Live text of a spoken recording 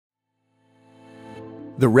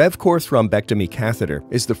The RevCore thrombectomy catheter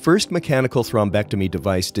is the first mechanical thrombectomy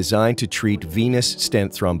device designed to treat venous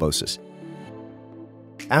stent thrombosis.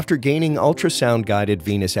 After gaining ultrasound-guided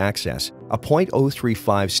venous access, a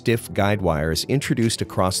 .035 stiff guide wire is introduced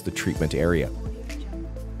across the treatment area.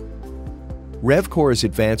 RevCore is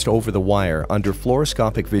advanced over the wire under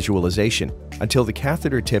fluoroscopic visualization until the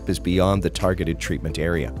catheter tip is beyond the targeted treatment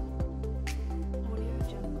area.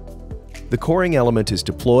 The coring element is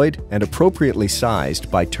deployed and appropriately sized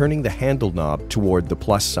by turning the handle knob toward the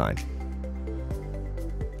plus sign.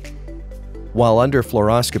 While under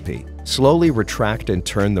fluoroscopy, slowly retract and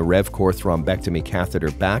turn the RevCore thrombectomy catheter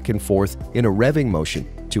back and forth in a revving motion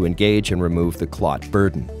to engage and remove the clot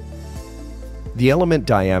burden. The element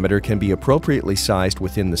diameter can be appropriately sized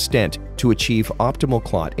within the stent to achieve optimal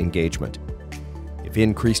clot engagement. If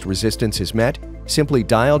increased resistance is met, simply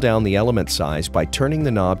dial down the element size by turning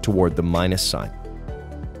the knob toward the minus sign.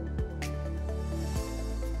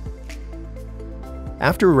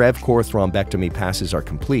 After RevCore thrombectomy passes are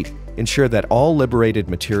complete, ensure that all liberated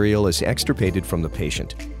material is extirpated from the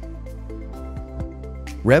patient.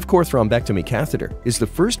 RevCore thrombectomy catheter is the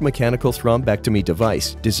first mechanical thrombectomy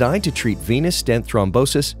device designed to treat venous stent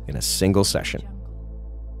thrombosis in a single session.